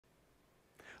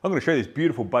I'm going to show you this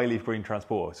beautiful bay leaf green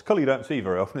transporter. It's a colour you don't see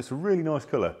very often. It's a really nice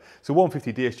colour. It's a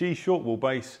 150 DSG short wall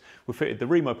base. We've fitted the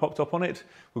Reimo pop top on it.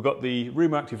 We've got the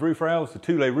Reimo active roof rails, the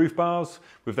 2-lay roof bars.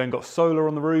 We've then got solar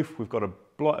on the roof. We've got a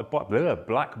black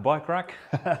bike rack.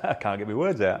 I can't get my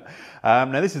words out.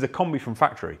 Now this is a combi from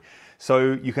factory.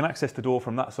 So you can access the door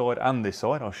from that side and this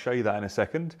side. I'll show you that in a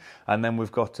second. And then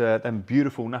we've got them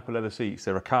beautiful Nappa leather seats.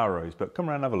 They're Recaros, but come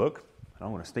around and have a look. And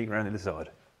I'm going to sneak around the other side.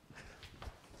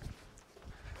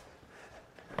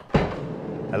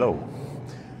 Hello.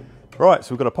 Right,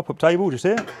 so we've got a pop-up table just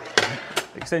here.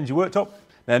 Extends your worktop.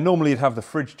 Now normally you'd have the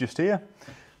fridge just here,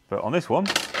 but on this one,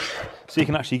 so you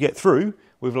can actually get through,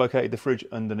 we've located the fridge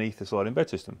underneath the sliding bed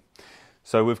system.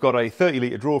 So we've got a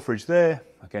 30-litre drawer fridge there.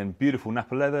 Again, beautiful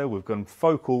Nappa leather. We've got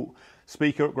focal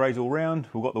speaker upgrades all round.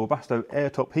 We've got the Webasto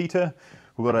airtop heater.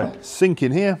 We've got a sink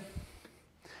in here.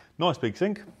 Nice big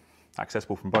sink,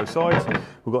 accessible from both sides.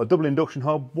 We've got a double induction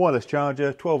hob, wireless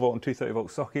charger, 12 volt and 230 volt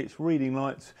sockets, reading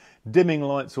lights, dimming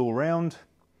lights all round.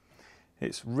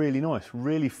 It's really nice,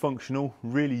 really functional,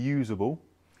 really usable,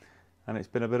 and it's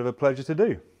been a bit of a pleasure to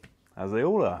do, as they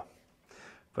all are.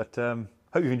 But hope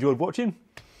you've enjoyed watching.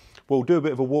 We'll do a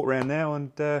bit of a walk around now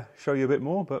and show you a bit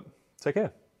more, but take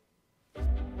care.